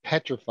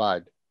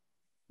petrified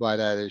by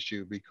that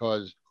issue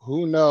because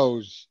who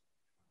knows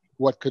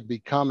what could be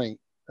coming,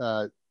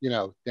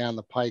 down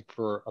the pike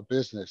for a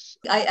business.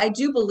 I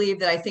do believe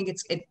that I think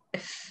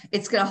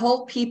it's going to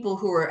hold people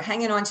who are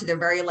hanging on to their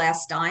very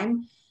last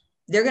dime.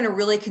 They're going to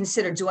really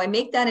consider, do I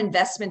make that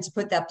investment to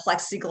put that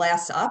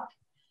plexiglass up?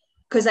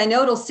 Because I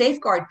know it'll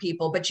safeguard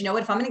people, but you know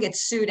what? If I'm going to get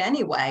sued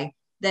anyway,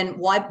 then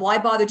why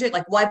bother doing it?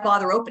 Like, why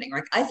bother opening?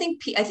 Right? I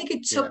think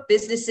it took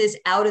businesses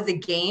out of the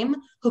game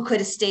who could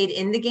have stayed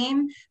in the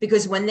game,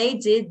 because when they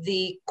did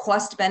the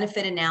cost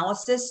benefit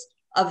analysis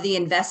of the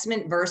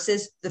investment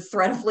versus the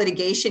threat of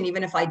litigation,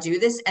 even if I do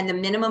this, and the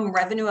minimum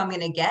revenue I'm going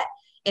to get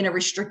in a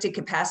restricted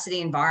capacity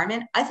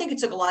environment, I think it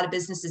took a lot of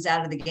businesses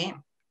out of the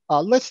game.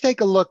 Let's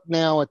take a look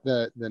now at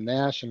the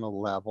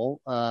national level.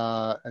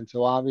 And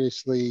so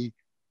obviously,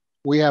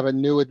 we have a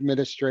new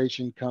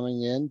administration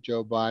coming in.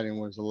 Joe Biden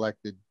was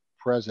elected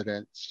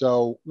president.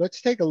 So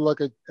let's take a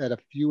look at a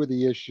few of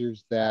the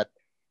issues that,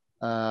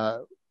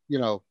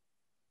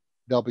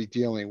 they'll be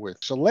dealing with.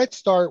 So let's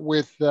start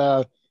with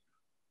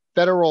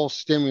federal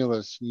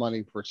stimulus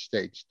money for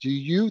states. Do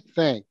you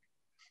think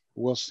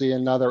we'll see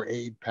another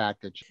aid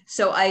package?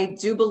 So I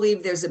do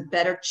believe there's a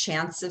better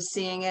chance of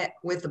seeing it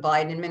with the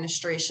Biden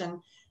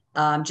administration,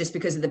 just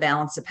because of the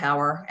balance of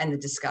power and the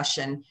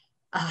discussion.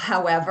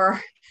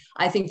 However,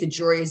 I think the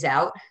jury is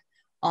out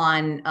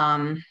on,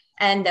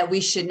 and that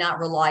we should not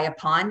rely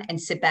upon and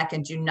sit back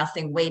and do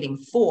nothing waiting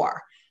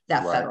for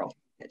that federal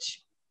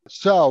package.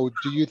 So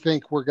do you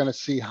think we're going to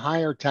see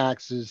higher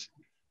taxes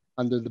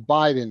under the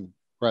Biden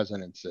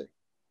presidency?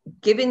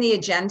 Given the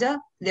agenda,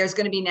 there's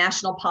going to be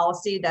national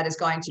policy that is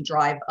going to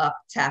drive up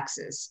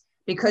taxes.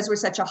 Because we're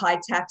such a high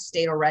tax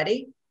state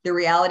already, the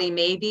reality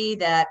may be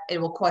that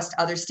it will cost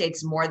other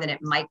states more than it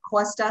might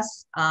cost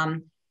us.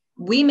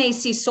 We may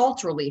see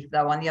SALT relief,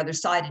 though, on the other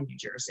side in New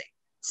Jersey.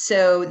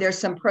 So there's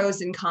some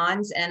pros and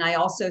cons. And I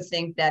also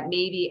think that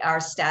maybe our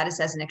status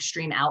as an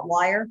extreme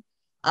outlier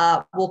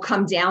will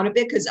come down a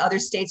bit, because other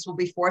states will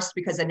be forced,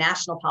 because of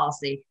national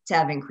policy, to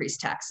have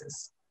increased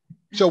taxes.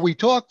 So we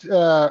talked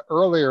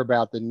earlier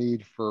about the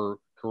need for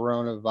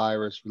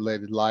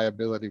coronavirus-related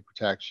liability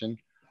protection.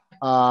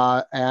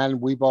 And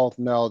we both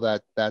know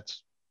that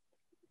that's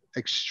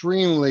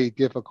extremely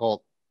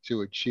difficult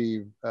to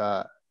achieve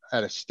at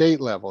a state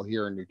level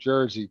here in New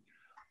Jersey.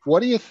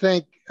 What do you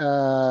think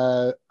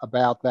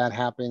about that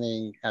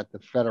happening at the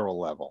federal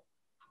level?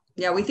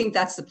 Yeah, we think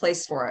that's the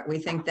place for it. We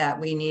think that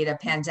we need a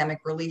pandemic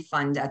relief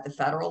fund at the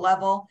federal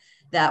level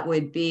that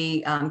would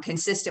be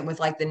consistent with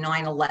like the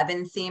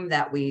 9/11 theme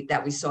that we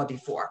saw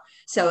before.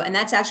 So, and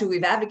that's actually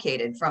we've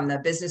advocated from the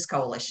Business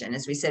Coalition.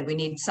 As we said, we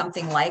need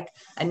something like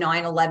a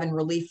 9/11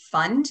 relief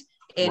fund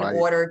in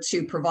order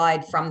to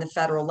provide from the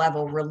federal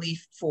level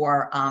relief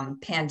for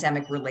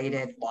pandemic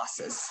related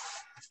losses.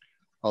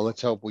 Well,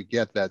 let's hope we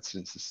get that,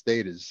 since the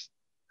state is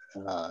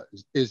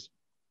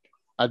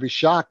I'd be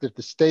shocked if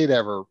the state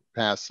ever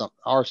passed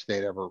our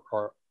state ever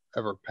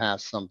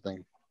passed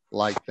something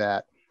like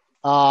that.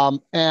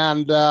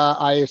 And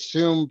I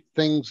assume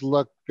things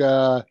look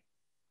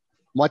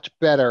much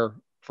better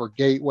for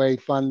gateway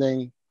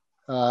funding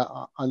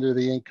under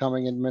the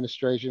incoming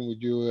administration.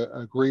 Would you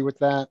agree with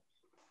that?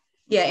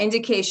 Yeah,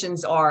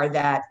 indications are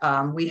that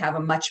we have a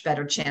much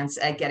better chance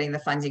at getting the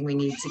funding we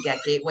need to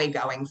get Gateway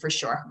going, for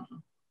sure.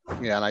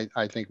 Yeah, and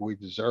I think we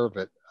deserve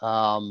it.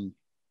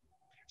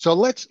 So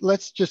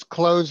let's just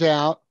close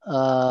out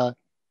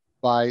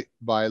by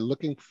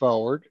looking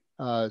forward,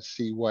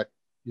 see what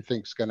you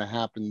think is going to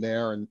happen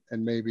there, and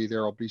maybe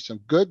there will be some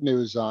good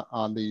news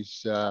on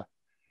these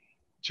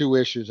two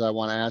issues I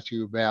want to ask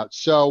you about.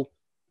 So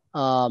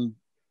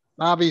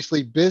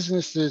obviously,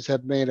 businesses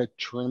have made a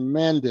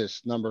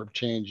tremendous number of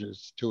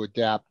changes to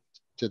adapt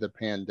to the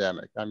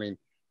pandemic. I mean,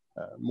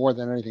 more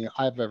than anything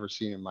I've ever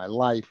seen in my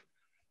life.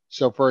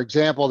 So, for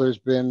example, there's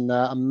been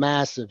a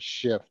massive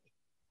shift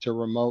to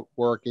remote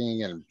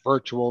working and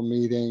virtual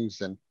meetings.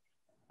 And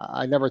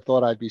I never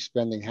thought I'd be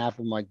spending half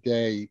of my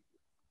day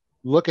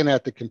looking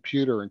at the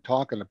computer and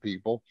talking to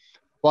people.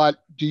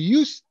 But do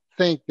you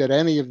think that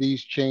any of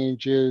these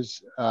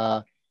changes,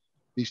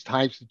 these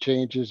types of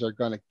changes, are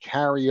going to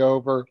carry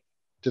over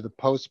to the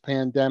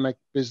post-pandemic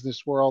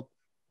business world?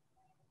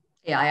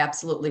 Yeah, I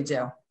absolutely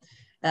do.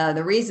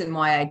 The reason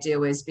why I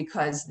do is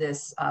because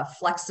this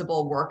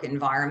flexible work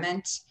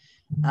environment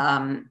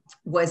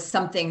was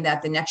something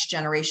that the next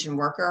generation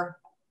worker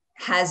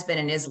has been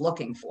and is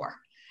looking for.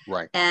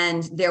 Right.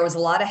 And there was a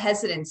lot of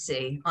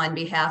hesitancy on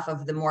behalf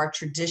of the more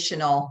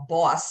traditional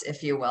boss,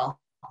 if you will,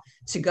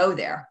 to go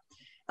there.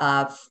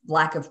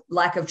 Lack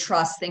of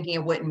trust, thinking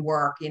it wouldn't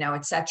work,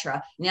 et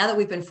cetera. Now that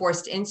we've been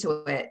forced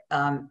into it,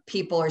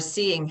 people are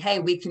seeing, hey,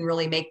 we can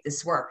really make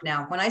this work.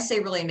 Now, when I say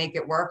really make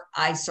it work,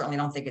 I certainly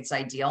don't think it's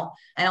ideal.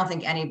 I don't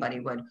think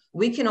anybody would.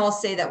 We can all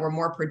say that we're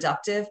more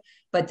productive,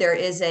 but there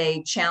is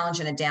a challenge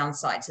and a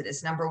downside to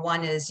this. Number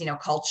one is,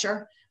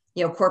 culture.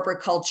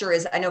 Corporate culture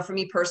is, I know for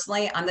me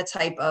personally, I'm the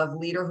type of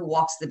leader who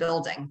walks the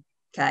building.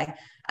 Okay.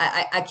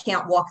 I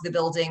can't walk the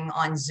building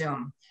on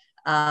Zoom.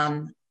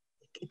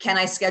 Can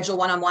I schedule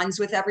one-on-ones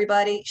with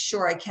everybody?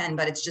 Sure, I can,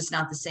 but it's just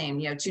not the same.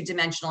 You know,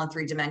 two-dimensional and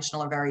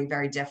three-dimensional are very,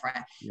 very different.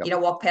 Yep. You know,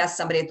 walk past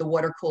somebody at the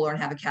water cooler and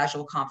have a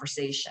casual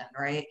conversation,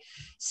 right?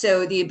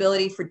 So the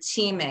ability for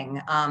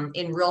teaming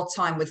in real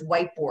time with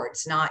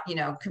whiteboards, not, you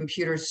know,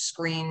 computer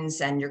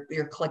screens and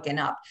you're clicking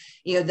up.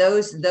 You know,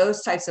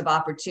 those types of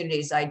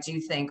opportunities, I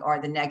do think,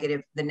 are the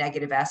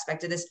negative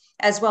aspect of this,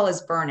 as well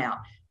as burnout.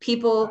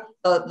 People,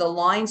 the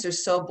lines are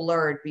so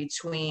blurred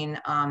between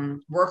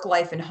work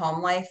life and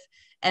home life.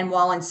 And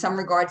while in some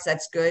regards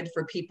that's good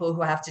for people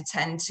who have to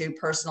tend to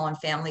personal and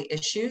family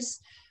issues,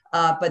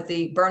 but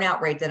the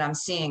burnout rate that I'm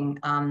seeing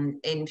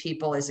in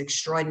people is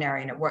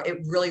extraordinary. And it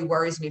really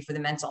worries me for the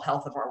mental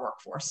health of our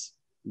workforce.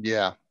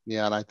 Yeah.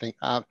 And I think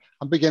I'm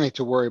beginning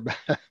to worry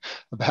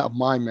about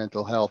my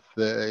mental health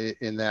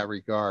in that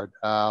regard.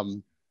 I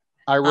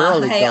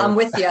rarely Hey, go. I'm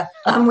with you.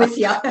 I'm with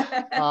you.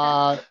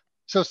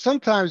 So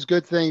sometimes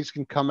good things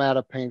can come out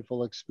of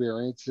painful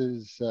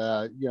experiences,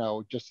 you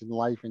know, just in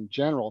life in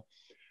general.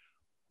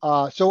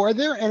 So are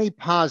there any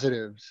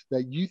positives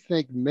that you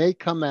think may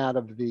come out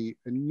of the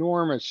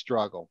enormous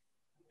struggle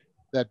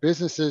that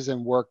businesses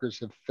and workers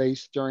have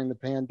faced during the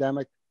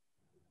pandemic?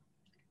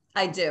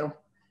 I do.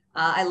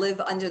 I live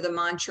under the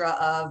mantra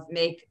of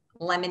make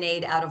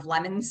lemonade out of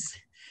lemons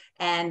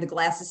and the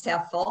glass is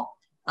half full.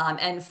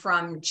 And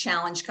from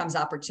challenge comes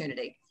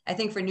opportunity. I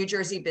think for New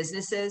Jersey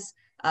businesses,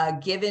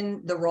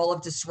 given the role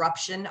of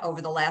disruption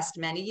over the last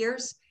many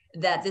years,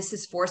 that this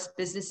has forced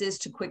businesses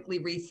to quickly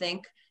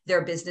rethink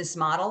their business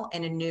model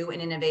in a new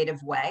and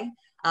innovative way.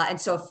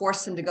 And so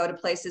force them to go to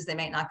places they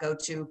might not go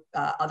to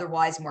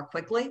otherwise more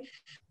quickly.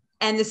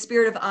 And the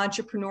spirit of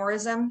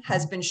entrepreneurism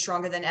has been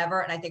stronger than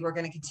ever. And I think we're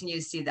going to continue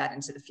to see that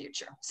into the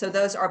future. So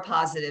those are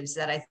positives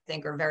that I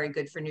think are very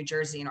good for New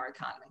Jersey and our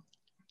economy.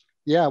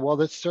 Yeah, well,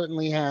 this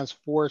certainly has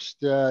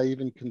forced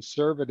even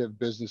conservative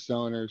business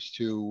owners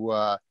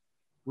to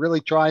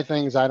really try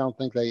things I don't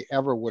think they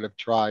ever would have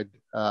tried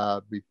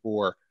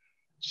before.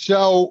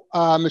 So,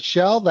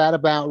 Michele, that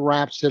about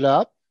wraps it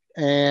up.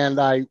 And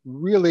I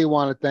really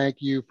want to thank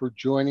you for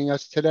joining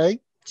us today.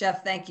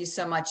 Jeff, thank you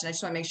so much. And I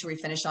just want to make sure we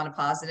finish on a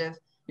positive.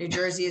 New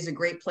Jersey is a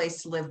great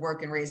place to live,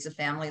 work, and raise a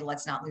family.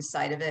 Let's not lose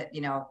sight of it.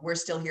 You know, we're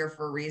still here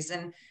for a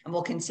reason, and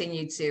we'll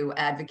continue to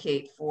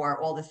advocate for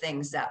all the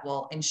things that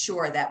will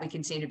ensure that we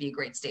continue to be a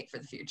great state for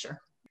the future.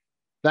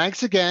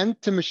 Thanks again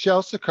to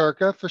Michele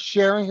Siekerka for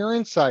sharing her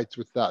insights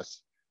with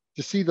us.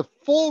 To see the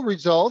full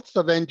results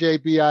of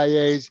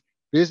NJBIA's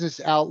Business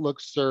Outlook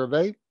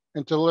Survey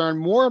and to learn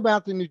more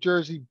about the New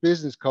Jersey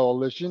Business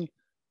Coalition,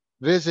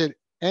 visit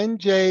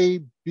njbia.org.